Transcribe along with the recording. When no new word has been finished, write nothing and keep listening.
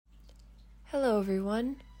Hello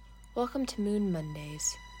everyone, welcome to Moon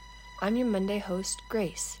Mondays. I'm your Monday host,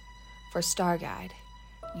 Grace, for Star Guide,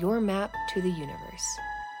 your map to the universe.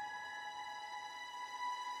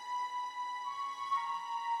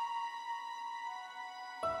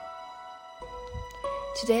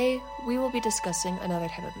 Today, we will be discussing another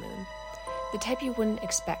type of moon, the type you wouldn't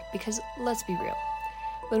expect because, let's be real,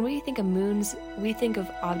 when we think of moons, we think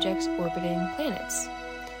of objects orbiting planets.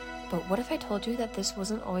 But what if I told you that this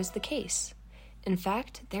wasn't always the case? In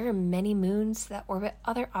fact, there are many moons that orbit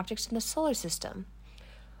other objects in the solar system.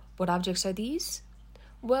 What objects are these?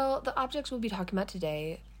 Well, the objects we'll be talking about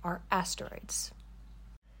today are asteroids.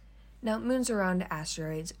 Now, moons around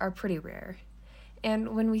asteroids are pretty rare.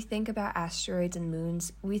 And when we think about asteroids and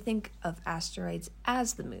moons, we think of asteroids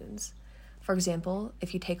as the moons. For example,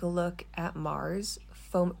 if you take a look at Mars,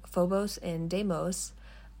 Phobos and Deimos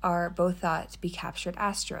are both thought to be captured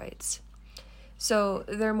asteroids. So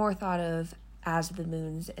they're more thought of as the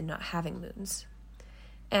moons and not having moons.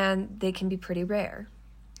 And they can be pretty rare.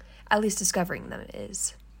 At least discovering them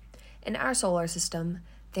is. In our solar system,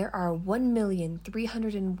 there are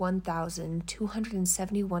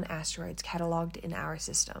 1,301,271 asteroids cataloged in our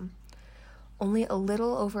system. Only a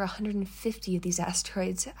little over 150 of these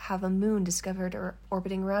asteroids have a moon discovered or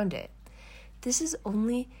orbiting around it. This is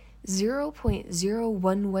only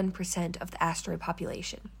 0.011% of the asteroid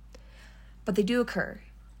population. But they do occur,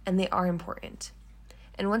 and they are important.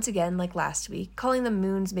 And once again, like last week, calling them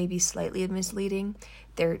moons may be slightly misleading.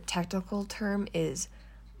 Their technical term is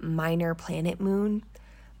minor planet moon,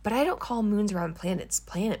 but I don't call moons around planets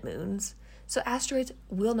planet moons, so asteroids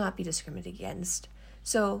will not be discriminated against.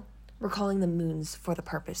 So we're calling them moons for the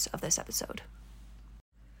purpose of this episode.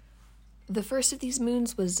 The first of these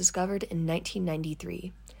moons was discovered in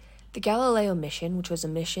 1993. The Galileo mission, which was a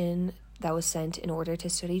mission that was sent in order to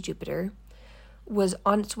study Jupiter, was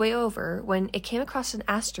on its way over when it came across an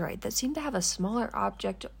asteroid that seemed to have a smaller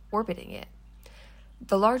object orbiting it.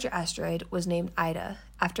 The larger asteroid was named Ida,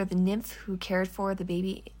 after the nymph who cared for the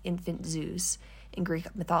baby infant Zeus in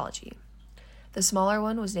Greek mythology. The smaller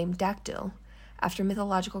one was named Dactyl, after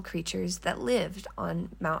mythological creatures that lived on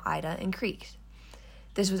Mount Ida in Crete.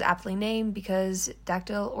 This was aptly named because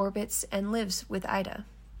Dactyl orbits and lives with Ida.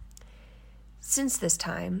 Since this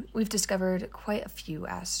time, we've discovered quite a few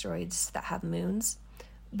asteroids that have moons,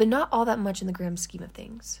 but not all that much in the grand scheme of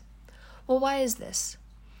things. Well, why is this?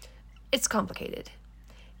 It's complicated.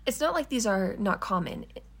 It's not like these are not common.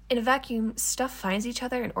 In a vacuum, stuff finds each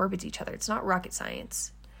other and orbits each other. It's not rocket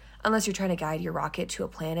science. Unless you're trying to guide your rocket to a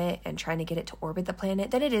planet and trying to get it to orbit the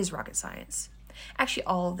planet, then it is rocket science. Actually,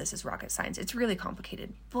 all of this is rocket science. It's really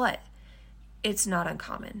complicated, but it's not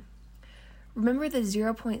uncommon. Remember the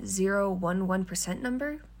 0.011%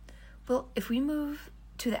 number? Well, if we move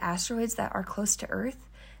to the asteroids that are close to Earth,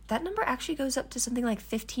 that number actually goes up to something like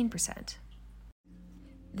 15%.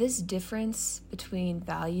 This difference between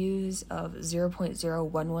values of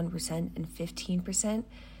 0.011% and 15%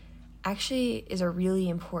 actually is a really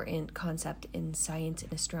important concept in science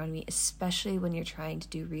and astronomy, especially when you're trying to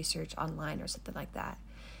do research online or something like that.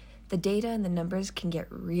 The data and the numbers can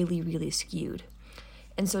get really, really skewed.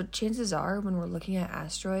 And so chances are when we're looking at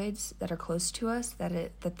asteroids that are close to us,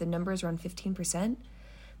 that the number is around 15%,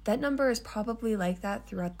 that number is probably like that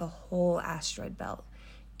throughout the whole asteroid belt.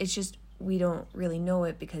 It's just we don't really know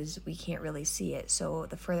it because we can't really see it. So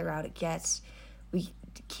the further out it gets, we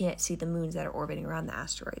can't see the moons that are orbiting around the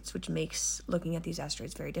asteroids, which makes looking at these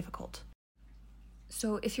asteroids very difficult.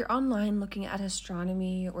 So if you're online looking at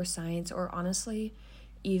astronomy or science, or honestly,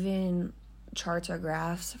 even charts or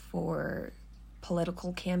graphs for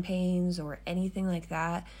political campaigns or anything like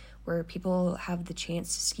that, where people have the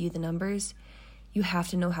chance to skew the numbers, you have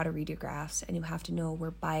to know how to read your graphs and you have to know where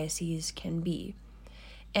biases can be.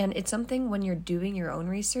 And it's something when you're doing your own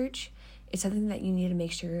research, it's something that you need to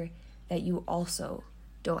make sure that you also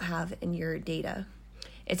don't have in your data.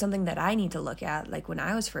 It's something that I need to look at. Like when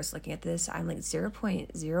I was first looking at this, I'm like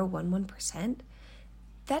 0.011%.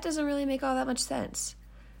 That doesn't really make all that much sense.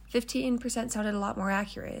 15% sounded a lot more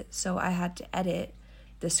accurate, so I had to edit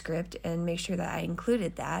the script and make sure that I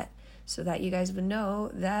included that so that you guys would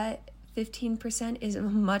know that 15% is a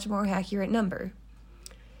much more accurate number.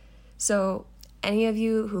 So any of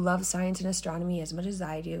you who love science and astronomy as much as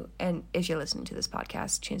I do, and if you're listening to this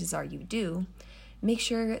podcast, chances are you do, make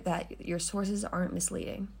sure that your sources aren't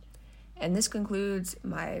misleading. And this concludes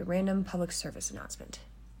my random public service announcement.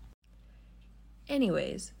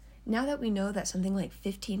 Anyways, now that we know that something like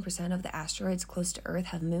 15% of the asteroids close to Earth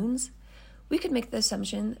have moons, we could make the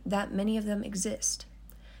assumption that many of them exist.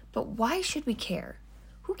 But why should we care?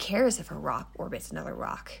 Who cares if a rock orbits another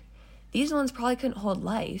rock? These ones probably couldn't hold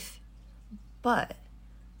life, But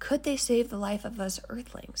could they save the life of us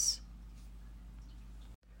Earthlings?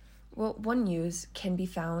 Well, one use can be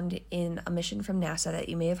found in a mission from NASA that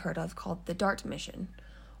you may have heard of called the DART mission,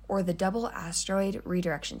 or the Double Asteroid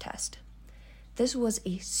Redirection Test. This was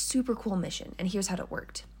a super cool mission, and here's how it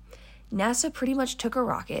worked. NASA pretty much took a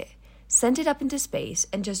rocket, sent it up into space,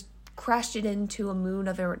 and just crashed it into a moon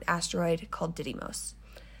of an asteroid called Didymos.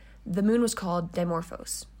 The moon was called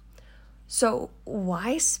Dimorphos. So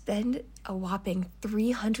why spend a whopping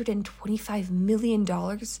 $325 million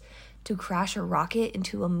to crash a rocket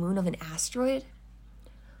into a moon of an asteroid?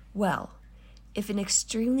 Well, if an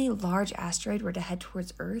extremely large asteroid were to head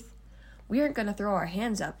towards Earth, we aren't going to throw our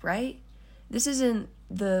hands up, right? This isn't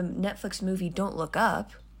the Netflix movie Don't Look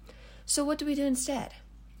Up. So what do we do instead?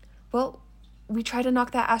 Well, we try to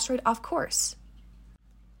knock that asteroid off course.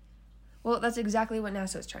 Well, that's exactly what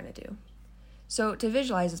NASA is trying to do. So to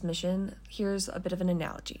visualize this mission, here's a bit of an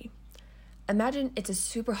analogy. Imagine it's a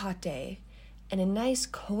super hot day, and a nice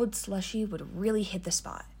cold slushie would really hit the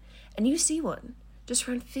spot. And you see one, just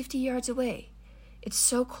around 50 yards away. It's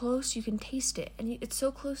so close you can taste it, and it's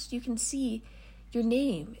so close you can see your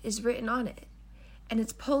name is written on it, and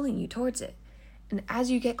it's pulling you towards it. And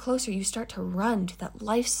as you get closer, you start to run to that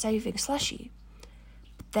life-saving slushie.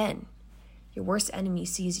 But then, your worst enemy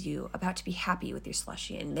sees you about to be happy with your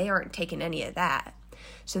slushie, and they aren't taking any of that.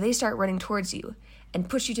 So they start running towards you and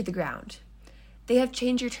push you to the ground. They have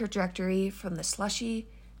changed your trajectory from the slushie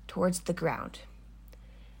towards the ground.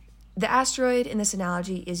 The asteroid in this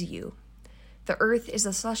analogy is you. The Earth is the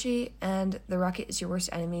slushie, and the rocket is your worst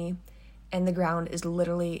enemy, and the ground is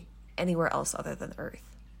literally anywhere else other than Earth.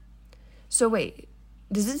 So wait,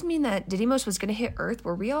 does this mean that Didymos was going to hit Earth?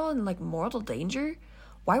 Were we all in mortal danger?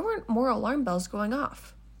 Why weren't more alarm bells going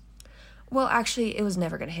off? Well, actually, it was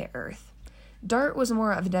never going to hit Earth. DART was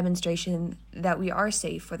more of a demonstration that we are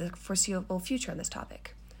safe for the foreseeable future on this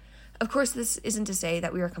topic. Of course, this isn't to say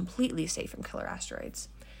that we are completely safe from killer asteroids.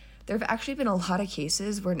 There have actually been a lot of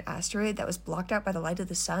cases where an asteroid that was blocked out by the light of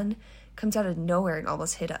the sun comes out of nowhere and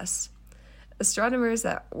almost hit us. Astronomers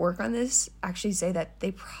that work on this actually say that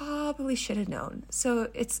they probably should have known,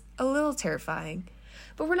 so it's a little terrifying.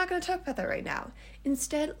 But we're not going to talk about that right now.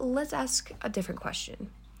 Instead, let's ask a different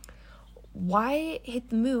question. Why hit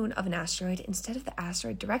the moon of an asteroid instead of the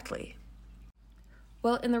asteroid directly?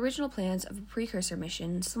 Well, in the original plans of a precursor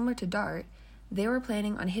mission similar to DART, they were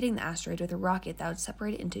planning on hitting the asteroid with a rocket that would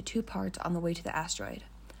separate it into two parts on the way to the asteroid.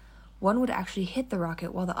 One would actually hit the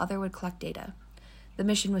rocket while the other would collect data. The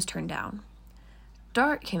mission was turned down.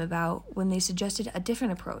 DART came about when they suggested a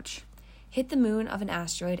different approach. Hit the moon of an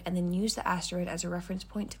asteroid and then use the asteroid as a reference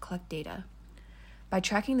point to collect data. By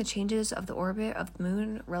tracking the changes of the orbit of the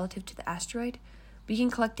moon relative to the asteroid, we can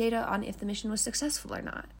collect data on if the mission was successful or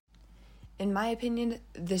not. In my opinion,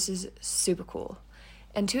 this is super cool.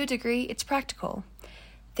 And to a degree, it's practical.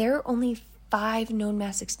 There are only 5 known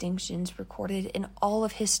mass extinctions recorded in all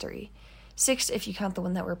of history, 6 if you count the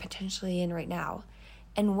one that we're potentially in right now.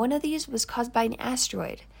 And one of these was caused by an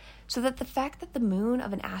asteroid, so that the fact that the moon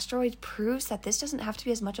of an asteroid proves that this doesn't have to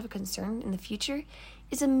be as much of a concern in the future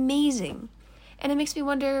is amazing. And it makes me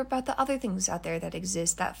wonder about the other things out there that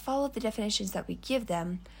exist that follow the definitions that we give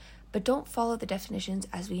them, but don't follow the definitions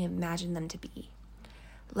as we imagine them to be.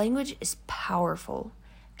 Language is powerful,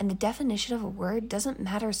 and the definition of a word doesn't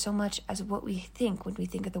matter so much as what we think when we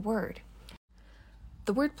think of the word.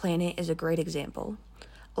 The word planet is a great example.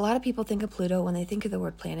 A lot of people think of Pluto when they think of the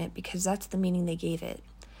word planet because that's the meaning they gave it.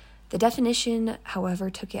 The definition, however,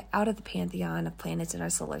 took it out of the pantheon of planets in our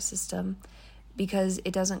solar system because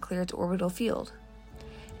it doesn't clear its orbital field.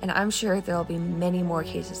 And I'm sure there'll be many more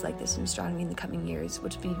cases like this in astronomy in the coming years,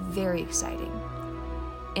 which will be very exciting.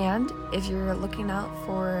 And if you're looking out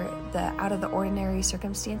for the out-of-the-ordinary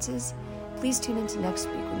circumstances, please tune into next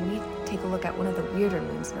week when we take a look at one of the weirder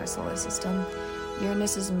moons in our solar system,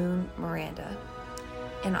 Uranus's moon, Miranda.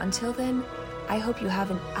 And until then, I hope you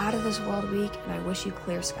have an out-of-this-world week, and I wish you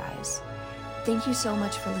clear skies. Thank you so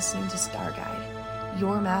much for listening to Star Guide,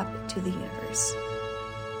 your map to the universe.